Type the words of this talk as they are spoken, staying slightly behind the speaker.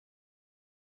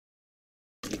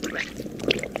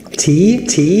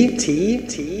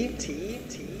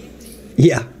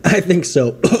Yeah, I think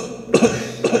so.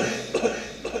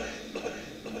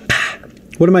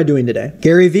 What am I doing today?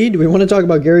 Gary V? Do we want to talk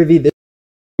about Gary V?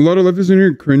 A lot of leftists in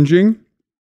here cringing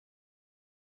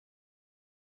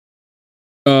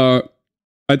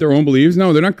at their own beliefs.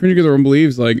 No, they're not cringing at their own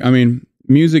beliefs. Like, I mean,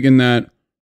 music in that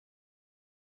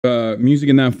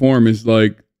form is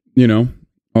like, you know,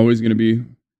 always going to be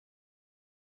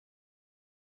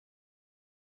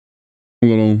a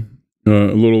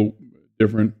little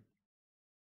different.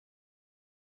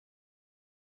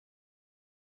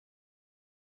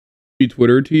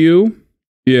 Twitter to you?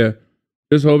 Yeah.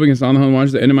 Just hoping Hasan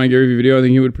watches the end of my Gary Vee video. I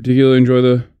think he would particularly enjoy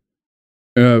the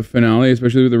finale,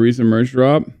 especially with the recent merch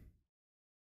drop.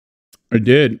 I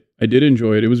did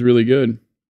enjoy it. It was really good.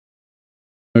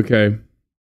 Okay.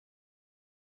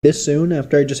 This soon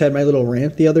after I just had my little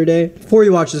rant the other day. Before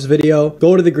you watch this video,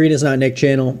 go to the Green Is Not Nick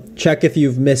channel. Check if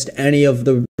you've missed any of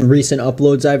the recent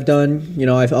uploads I've done. You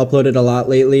know, I've uploaded a lot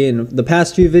lately, and the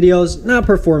past few videos, not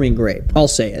performing great. I'll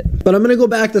say it. But I'm gonna go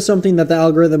back to something that the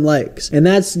algorithm likes, and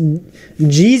that's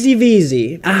Jeezy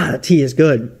Veezy. Ah, the tea is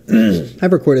good.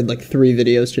 I've recorded like 3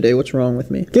 videos today. What's wrong with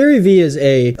me? Gary Vee is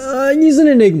he's an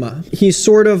enigma. He's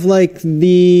sort of like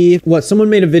someone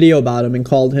made a video about him and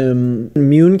called him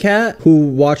Immune Cat, who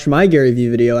watched my Gary Vee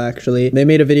video, actually. They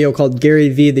made a video called Gary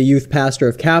Vee, the Youth Pastor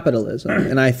of Capitalism.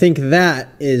 And I think that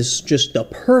is just the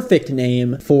perfect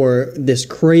name for this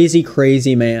crazy,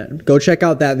 crazy man. Go check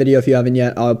out that video if you haven't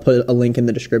yet. I'll put a link in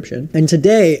the description. And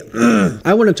today,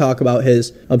 I want to talk about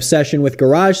his obsession with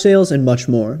garage sales and much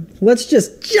more. Let's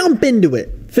just jump into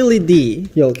it. Philly D.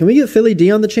 Yo, can we get Philly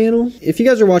D on the channel? If you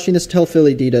guys are watching this, tell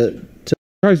Philly D to...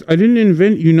 Guys, I didn't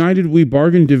invent united we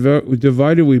bargain,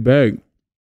 divided we beg.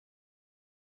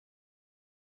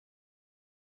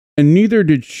 And neither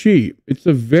did she. It's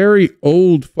a very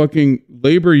old fucking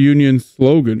labor union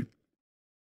slogan.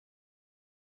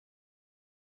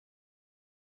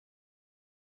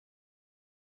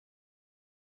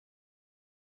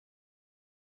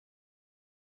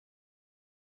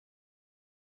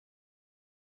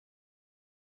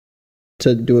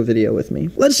 To do a video with me.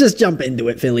 Let's just jump into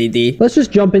it, Philly D. Let's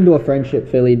just jump into a friendship,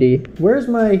 Philly D. Where's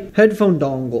my headphone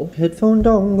dongle? Headphone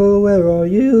dongle, where are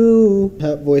you?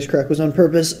 That voice crack was on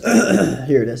purpose.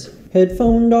 Here it is.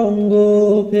 Headphone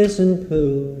dongle, piss and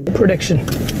poo. Prediction.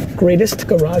 Greatest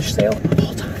garage sale of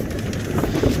all time.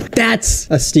 That's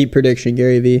a steep prediction,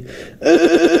 Gary Vee.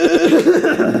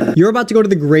 You're about to go to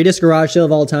the greatest garage sale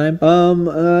of all time?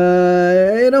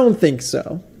 I don't think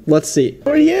so. Let's see.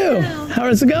 How are you? How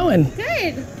is it going?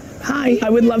 Good. Hi. I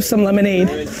would love some lemonade.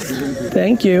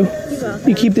 Thank you.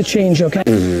 You keep the change,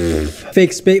 okay?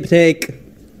 Fake spit take.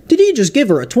 Did he just give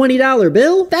her a $20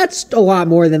 bill? That's a lot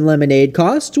more than lemonade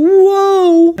costs.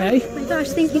 Whoa. Hey. Oh my gosh,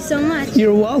 thank you so much.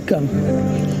 You're welcome.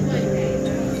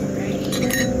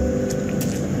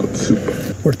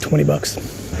 Worth 20 bucks.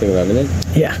 Lemonade?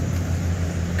 Yeah.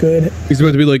 Good. He's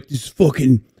about to be like, this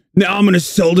fucking... Now I'm going to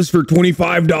sell this for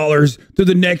 $25 to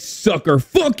the next sucker.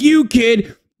 Fuck you,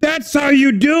 kid. That's how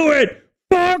you do it.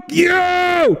 Fuck you.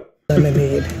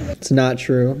 Lemonade. It's not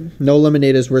true. No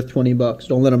lemonade is worth 20 bucks.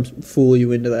 Don't let them fool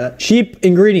you into that. Cheap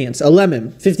ingredients. A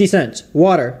lemon, 50 cents.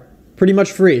 Water, pretty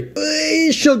much free.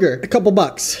 Sugar, a couple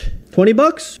bucks. 20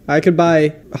 bucks? I could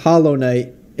buy Hollow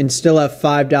Knight and still have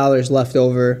 $5 left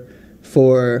over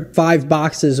for 5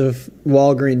 boxes of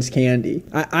Walgreens candy.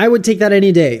 I would take that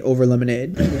any day over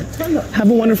lemonade. Have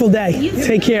a wonderful day.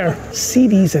 Take care.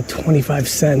 CDs at 25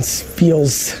 cents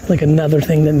feels like another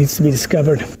thing that needs to be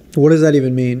discovered. What does that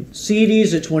even mean?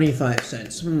 CDs at 25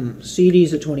 cents.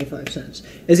 CDs at 25 cents.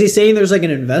 Is he saying there's like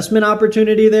an investment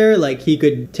opportunity there? Like he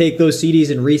could take those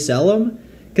CDs and resell them?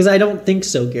 Because I don't think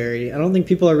so, Gary. I don't think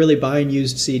people are really buying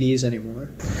used CDs anymore.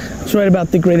 It's right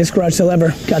about the greatest garage sale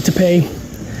ever. Got to pay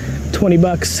 20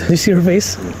 bucks. Did you see her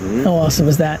face? How awesome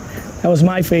is that? That was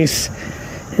my face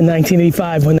in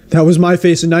 1985 when... That was my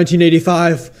face in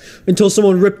 1985 until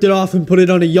someone ripped it off and put it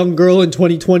on a young girl in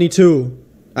 2022.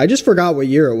 I just forgot what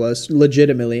year it was,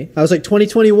 legitimately. I was like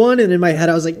 2021 and in my head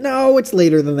I was like, no, it's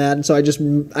later than that. And so I just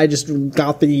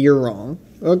got the year wrong.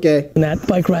 Okay. When that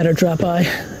bike rider dropped by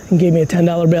and gave me a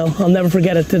 $10 bill. I'll never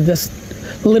forget it to this,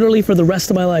 literally for the rest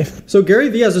of my life. So Gary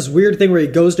Vee has this weird thing where he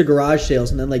goes to garage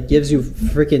sales and then like gives you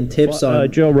freaking tips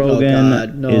on Joe Rogan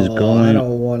is going. I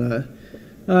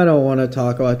don't want to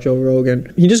talk about Joe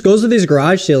Rogan. He just goes to these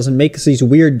garage sales and makes these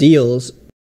weird deals.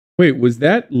 Wait, was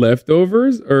that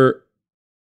leftovers or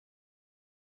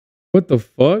what the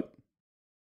fuck?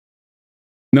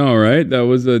 No, right? That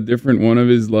was a different one of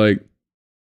his like.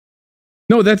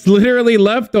 No, that's literally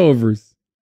leftovers.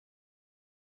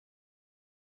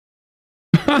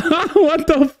 What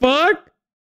the fuck?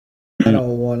 I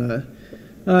don't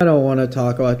want to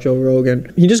talk about Joe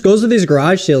Rogan. He just goes to these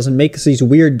garage sales and makes these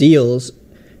weird deals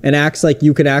and acts like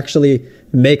you could actually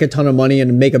make a ton of money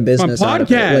and make a business out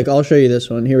of it. Like, I'll show you this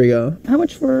one. Here we go. How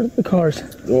much for the cars?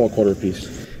 Oh, a quarter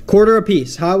piece. Quarter a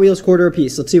piece. Hot Wheels, quarter a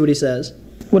piece. Let's see what he says.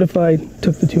 What if I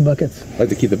took the 2 buckets? I like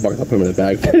to keep the buckets. I'll put them in the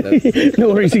bag. No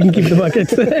worries, you can keep the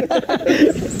buckets.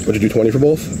 Would you do 20 for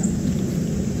both?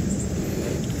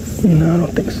 No, I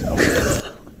don't think so.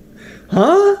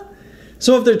 Huh?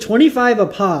 So if they're 25 a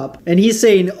pop, and he's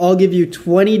saying, I'll give you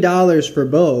 $20 for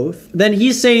both, then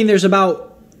he's saying there's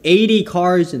about 80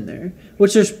 cars in there,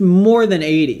 which there's more than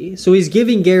 80. So he's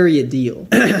giving Gary a deal,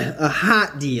 a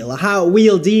hot deal, a Hot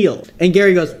Wheel deal. And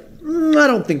Gary goes, I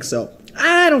don't think so.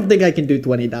 I don't think I can do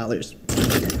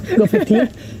 $20. Go 15? In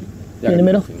the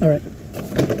middle? All right.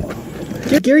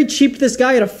 Gary cheaped this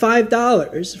guy at a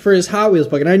 $5 for his Hot Wheels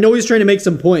bucket. And I know he's trying to make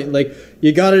some point, like,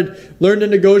 you gotta learn to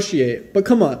negotiate. But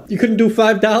come on, you couldn't do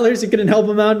 $5? You couldn't help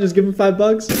him out and just give him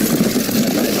 $5?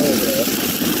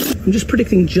 I'm just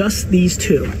predicting just these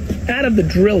 2. Out of the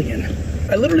trillion.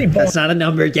 I literally bought... That's not a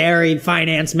number, Gary,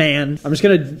 finance man. I'm just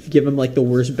gonna give him like the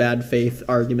worst bad faith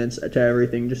arguments to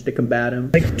everything just to combat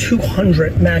him. like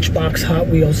 200 Matchbox Hot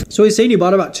Wheels. So he's saying he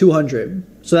bought about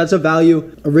 200. So that's a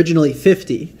value originally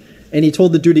 50. And he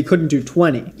told the dude he couldn't do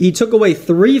 20. He took away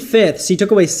 3/5. He took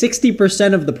away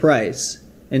 60% of the price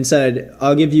and said,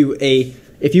 I'll give you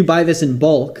if you buy this in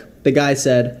bulk. The guy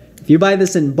said, if you buy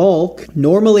this in bulk,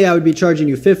 normally I would be charging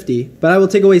you 50, but I will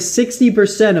take away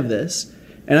 60% of this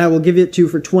and I will give it to you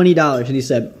for $20. And he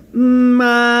said,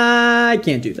 I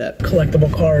can't do that.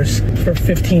 Collectible cars for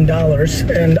 $15,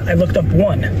 and I looked up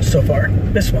one so far.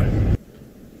 This one.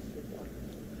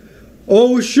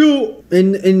 Oh shoot!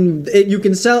 And you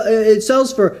can sell. It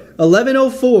sells for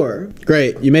 $11.04.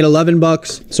 Great, you made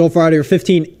 $11 so far out of your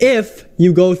 15. If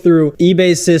you go through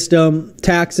eBay's system,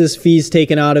 taxes, fees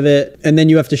taken out of it, and then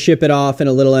you have to ship it off in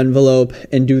a little envelope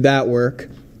and do that work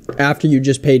after you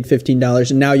just paid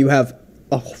 $15, and now you have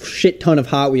a shit ton of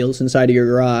Hot Wheels inside of your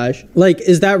garage. Like,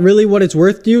 is that really what it's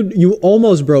worth, dude? You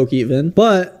almost broke even.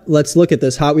 But let's look at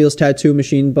this Hot Wheels tattoo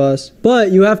machine bus.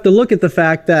 But you have to look at the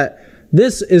fact that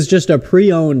this is just a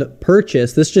pre-owned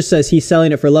purchase. This just says he's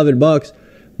selling it for $11.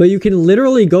 But you can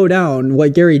literally go down,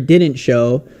 what Gary didn't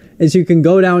show, is you can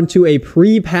go down to a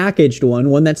pre-packaged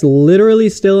one that's literally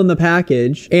still in the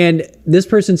package. And this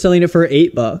person's selling it for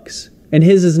 $8. And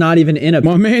his is not even in a...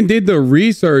 My man did the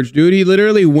research, dude. He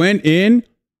literally went in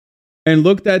and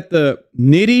looked at the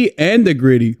nitty and the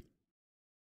gritty.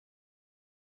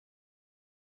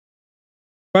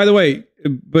 By the way,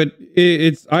 but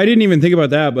it's... I didn't even think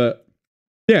about that, but...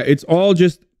 Yeah, it's all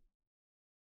just...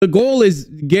 The goal is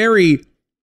Gary,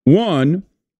 one,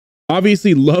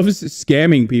 obviously loves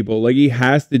scamming people. Like, he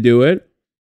has to do it.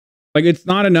 Like, it's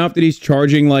not enough that he's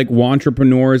charging, like,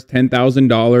 entrepreneurs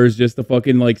 $10,000 just to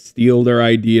fucking, like, steal their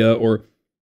idea or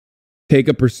take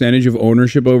a percentage of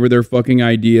ownership over their fucking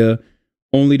idea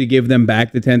only to give them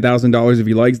back the $10,000 if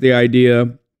he likes the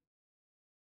idea.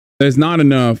 That's not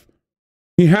enough.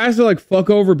 He has to, like, fuck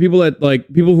over people that,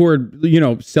 like, people who are, you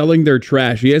know, selling their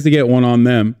trash. He has to get one on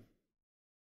them.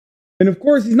 And, of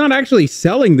course, he's not actually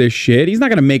selling this shit. He's not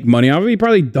going to make money off of it. He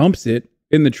probably dumps it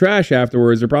in the trash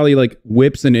afterwards, or probably like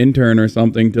whips an intern or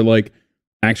something to like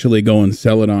actually go and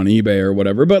sell it on eBay or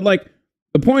whatever. But like,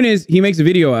 the point is, he makes a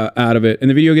video out of it, and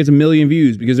the video gets 1 million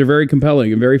views because they're very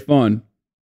compelling and very fun.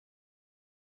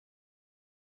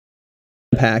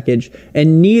 Package,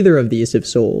 and neither of these have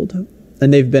sold.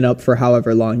 And they've been up for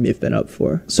however long they've been up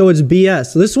for. So it's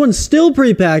BS. This one's still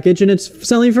prepackaged and it's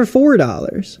selling for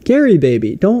 $4. Gary,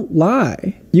 baby, don't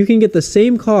lie. You can get the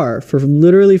same car for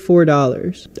literally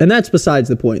 $4. And that's besides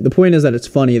the point. The point is that it's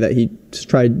funny that he just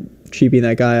tried cheaping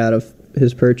that guy out of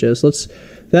his purchase.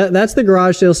 That's the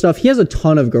garage sale stuff. He has a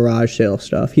ton of garage sale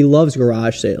stuff. He loves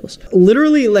garage sales.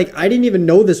 Literally, like, I didn't even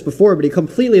know this before, but he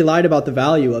completely lied about the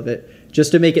value of it,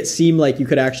 just to make it seem like you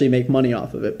could actually make money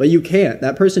off of it. But you can't.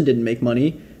 That person didn't make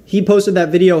money. He posted that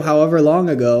video however long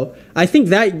ago. I think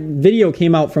that video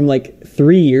came out from like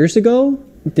 3 years ago.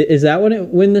 Is that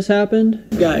when this happened?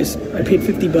 Guys, I paid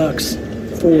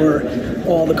 $50 for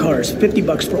all the cars.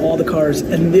 $50 for all the cars.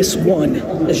 And this one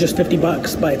is just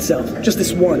 $50 by itself. Just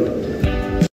this one.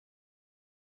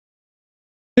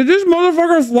 Did this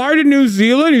motherfucker fly to New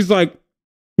Zealand? He's like,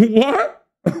 what?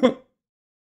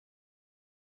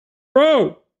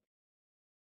 Bro.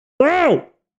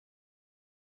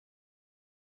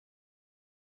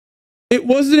 It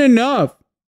wasn't enough.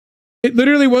 It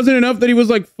literally wasn't enough that he was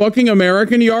like fucking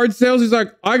American yard sales. He's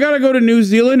like, I gotta go to New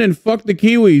Zealand and fuck the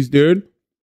Kiwis, dude.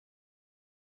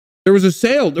 There was a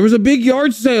sale. There was a big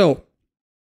yard sale.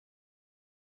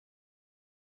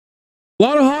 A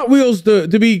lot of Hot Wheels to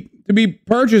be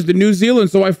purchased in New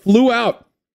Zealand, so I flew out.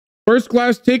 First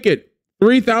class ticket,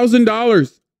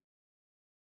 $3,000.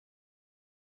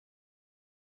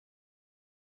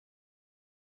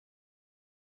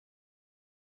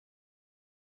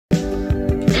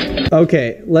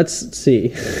 Okay, let's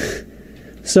see.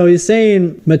 So he's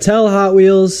saying Mattel Hot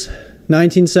Wheels,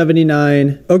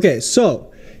 1979. Okay,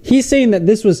 so he's saying that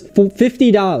this was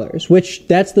 $50, which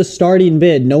that's the starting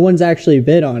bid. No one's actually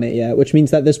bid on it yet, which means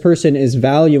that this person is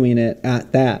valuing it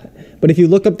at that. But if you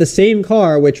look up the same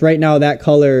car, which right now that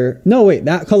color, no wait,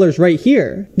 that color's right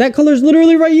here. That color's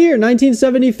literally right here,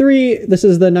 1973. This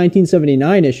is the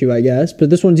 1979 issue, I guess, but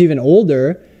this one's even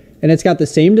older, and it's got the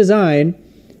same design,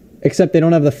 except they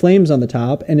don't have the flames on the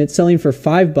top, and it's selling for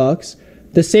 $5.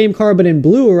 The same car, but in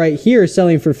blue right here,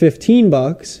 selling for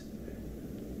 $15.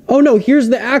 Oh no, here's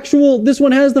the actual, this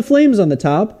one has the flames on the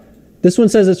top. This one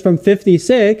says it's from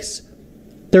 56,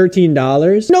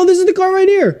 $13. No, this is the car right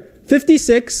here,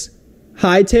 56,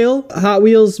 Hightail, Hot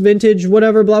Wheels, vintage,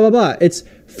 whatever, blah, blah, blah. It's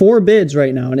 4 bids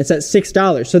right now, and it's at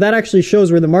 $6. So that actually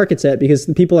shows where the market's at, because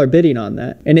the people are bidding on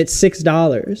that, and it's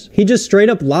 $6. He just straight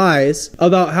up lies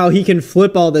about how he can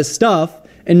flip all this stuff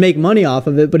and make money off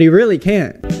of it, but he really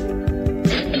can't.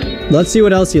 Let's see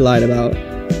what else he lied about.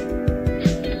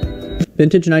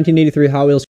 Vintage 1983 Hot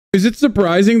Wheels. Is it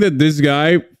surprising that this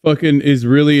guy fucking is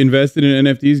really invested in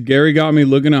NFTs? Gary got me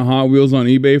looking at Hot Wheels on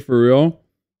eBay for real.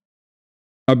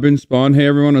 I've been spawned. Hey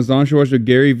everyone, Hasan should watch a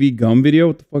Gary V gum video.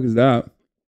 What the fuck is that?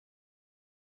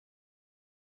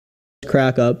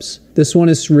 Crack ups. This one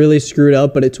is really screwed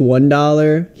up, but it's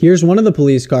 $1. Here's one of the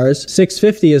police cars.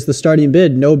 $6.50 is the starting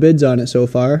bid. No bids on it so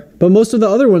far. But most of the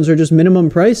other ones are just minimum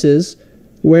prices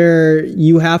where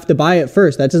you have to buy it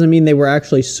first. That doesn't mean they were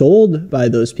actually sold by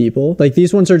those people. Like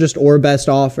these ones are just or best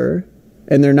offer,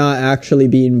 and they're not actually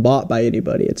being bought by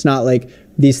anybody. It's not like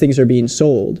these things are being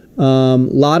sold.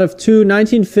 Lot of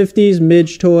 1950s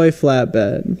Midge toy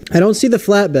flatbed. I don't see the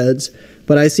flatbeds,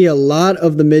 but I see a lot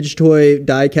of the Midge toy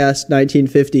diecast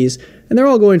 1950s, and they're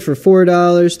all going for $4,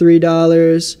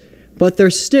 $3, but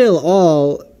they're still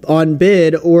all on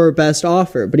bid or best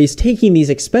offer. But he's taking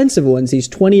these expensive ones, these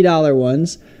 $20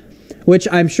 ones, which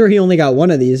I'm sure he only got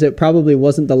one of these. It probably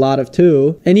wasn't the lot of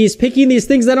 2. And he's picking these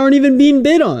things that aren't even being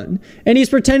bid on. And he's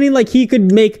pretending like he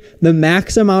could make the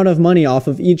max amount of money off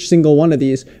of each single one of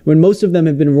these, when most of them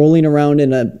have been rolling around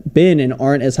in a bin and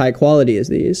aren't as high quality as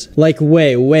these. Like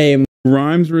way.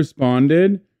 Grimes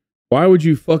responded. Why would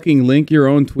you fucking link your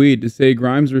own tweet to say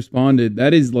Grimes responded?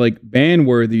 That is like ban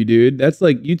worthy, dude. That's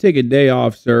like, you take a day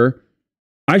off, sir.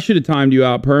 I should have timed you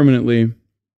out permanently.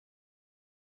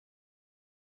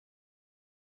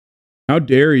 How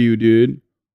dare you, dude?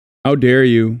 How dare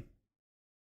you?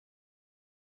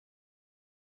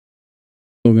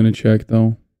 Still gonna check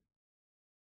though.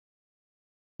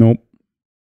 Nope.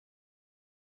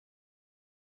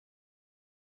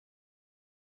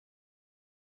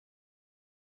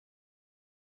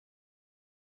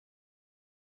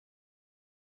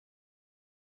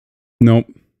 Nope.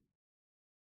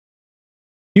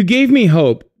 You gave me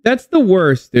hope. That's the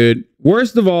worst, dude.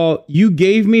 Worst of all, you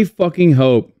gave me fucking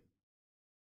hope.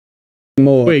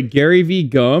 More. Wait, Gary V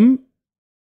gum?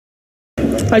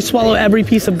 I swallow every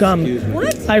piece of gum.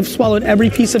 What? I've swallowed every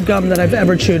piece of gum that I've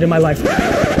ever chewed in my life.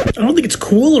 I don't think it's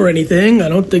cool or anything. I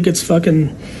don't think it's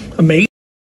fucking amazing.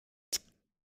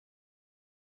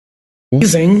 What?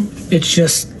 It's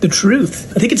just the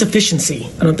truth. I think it's efficiency.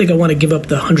 I don't think I want to give up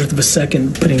the 100th of a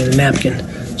second putting in a napkin.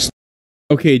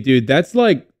 Okay, dude, that's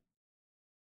like...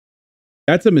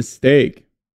 That's a mistake.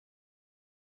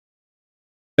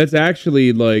 That's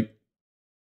actually like...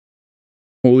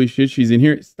 Holy shit, she's in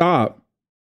here. Stop.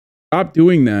 Stop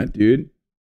doing that, dude.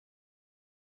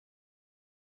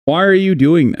 Why are you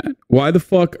doing that? Why the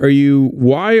fuck are you...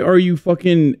 Why are you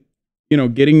fucking, you know,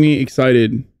 getting me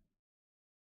excited?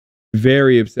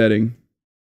 Very upsetting.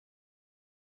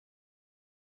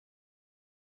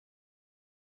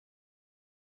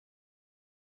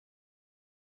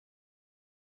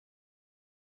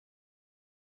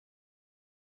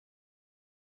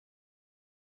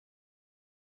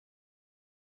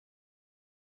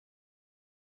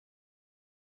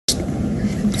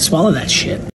 Swallow that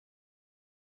shit.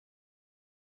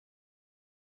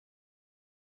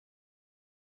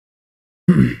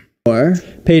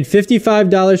 Paid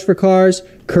 $55 for cars,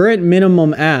 current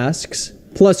minimum asks,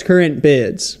 plus current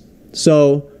bids.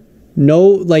 So, no,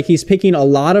 like he's picking a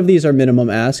lot of these are minimum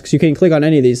asks. You can click on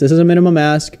any of these. This is a minimum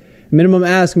ask. Minimum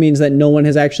ask means that no one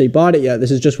has actually bought it yet.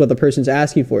 This is just what the person's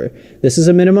asking for. This is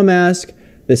a minimum ask.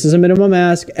 This is a minimum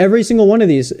ask. Every single one of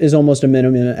these is almost a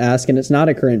minimum ask, and it's not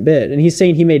a current bid. And he's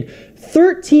saying he made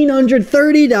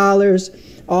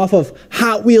 $1,330 off of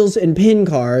Hot Wheels and pin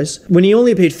cars when he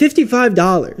only paid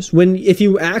 $55. When if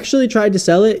you actually tried to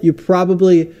sell it, you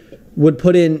probably would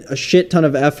put in a shit ton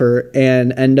of effort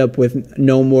and end up with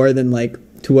no more than like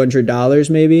 $200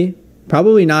 maybe.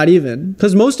 Probably not even.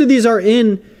 Because most of these are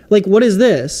in, like, what is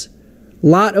this?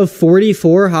 Lot of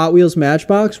 44 Hot Wheels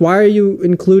Matchbox? Why are you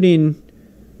including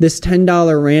this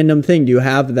 $10 random thing? Do you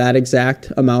have that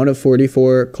exact amount of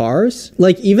 44 cars?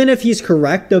 Like, even if he's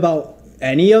correct about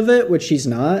any of it, which he's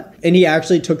not, and he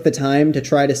actually took the time to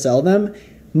try to sell them,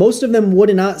 most of them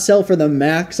would not sell for the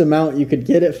max amount you could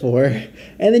get it for.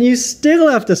 And then you still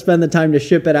have to spend the time to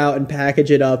ship it out and package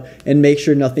it up and make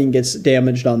sure nothing gets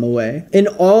damaged on the way. And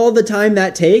all the time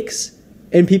that takes,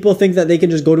 and people think that they can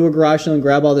just go to a garage sale and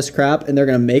grab all this crap and they're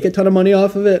going to make a ton of money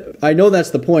off of it. I know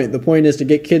that's the point. The point is to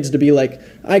get kids to be like,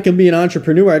 I can be an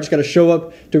entrepreneur. I just got to show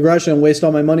up to a garage sale and waste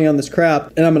all my money on this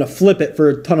crap, and I'm going to flip it for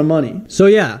a ton of money. So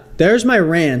yeah, there's my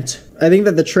rant. I think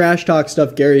that the trash talk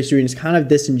stuff Gary's doing is kind of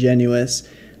disingenuous.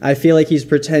 I feel like he's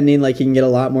pretending like he can get a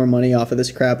lot more money off of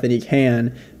this crap than he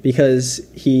can, because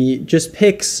he just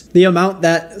picks the amount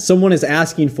that someone is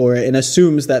asking for it and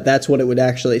assumes that that's what it would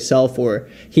actually sell for.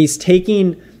 He's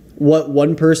taking what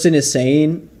one person is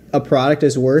saying a product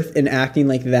is worth and acting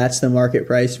like that's the market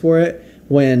price for it,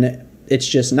 when it's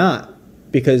just not,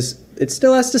 because it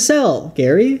still has to sell,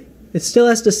 Gary. It still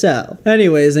has to sell.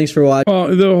 Anyways, thanks for watching.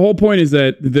 Well, the whole point is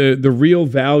that the real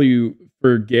value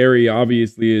for Gary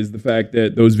obviously is the fact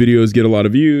that those videos get a lot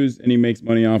of views and he makes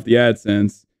money off the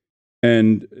AdSense.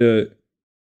 And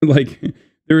like,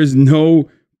 there is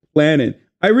no planet.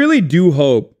 I really do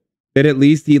hope that at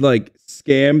least he like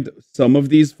scammed some of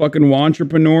these fucking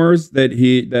entrepreneurs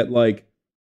that like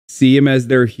see him as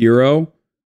their hero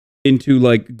into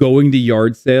like going to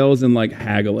yard sales and like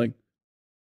haggling.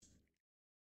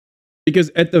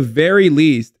 Because at the very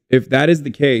least, if that is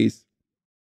the case,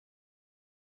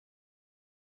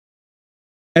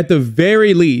 at the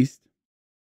very least,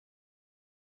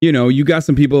 you know, you got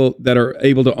some people that are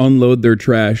able to unload their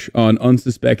trash on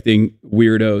unsuspecting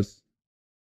weirdos.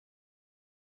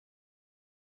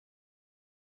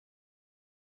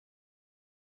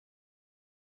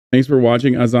 Thanks for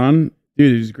watching, Hasan.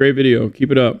 Dude, it's a great video.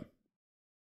 Keep it up.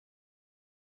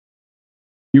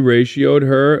 You ratioed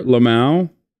her, Lamau.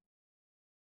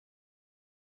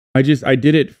 I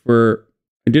did it for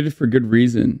good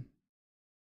reason.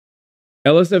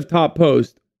 LSF top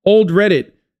post. Old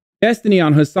Reddit. Destiny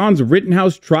on Hasan's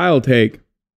Rittenhouse trial take.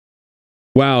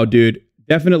 Wow, dude.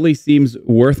 Definitely seems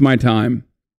worth my time.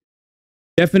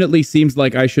 Definitely seems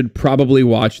like I should probably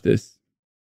watch this.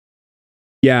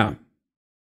 Yeah.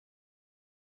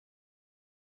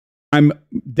 I'm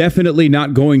definitely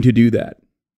not going to do that.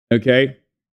 Okay?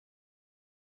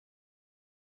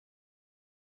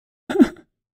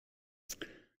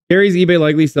 Gary's eBay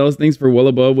likely sells things for well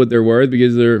above what they're worth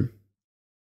because they're...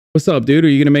 What's up, dude? Are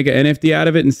you going to make an NFT out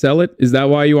of it and sell it? Is that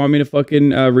why you want me to fucking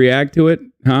react to it?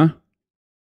 Huh?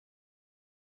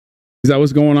 Is that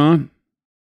what's going on?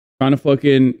 Trying to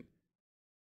fucking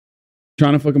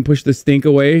push the stink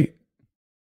away?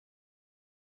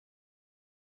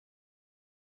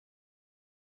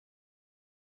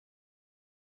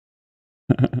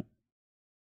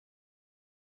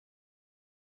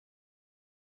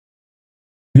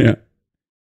 Yeah.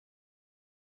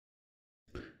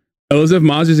 Elizabeth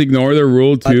Mods just ignore their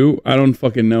rule too. I don't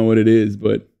fucking know what it is,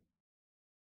 but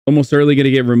almost certainly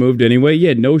gonna get removed anyway.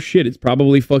 Yeah, no shit. It's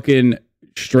probably fucking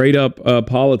straight up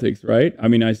politics, right? I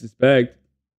mean, I suspect.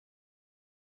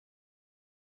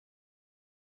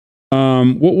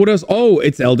 What else? Oh,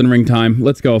 it's Elden Ring time.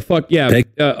 Let's go. Fuck yeah.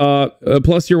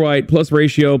 Plus you're white, plus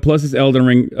ratio, plus it's Elden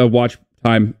Ring watch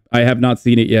time. I have not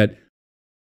seen it yet.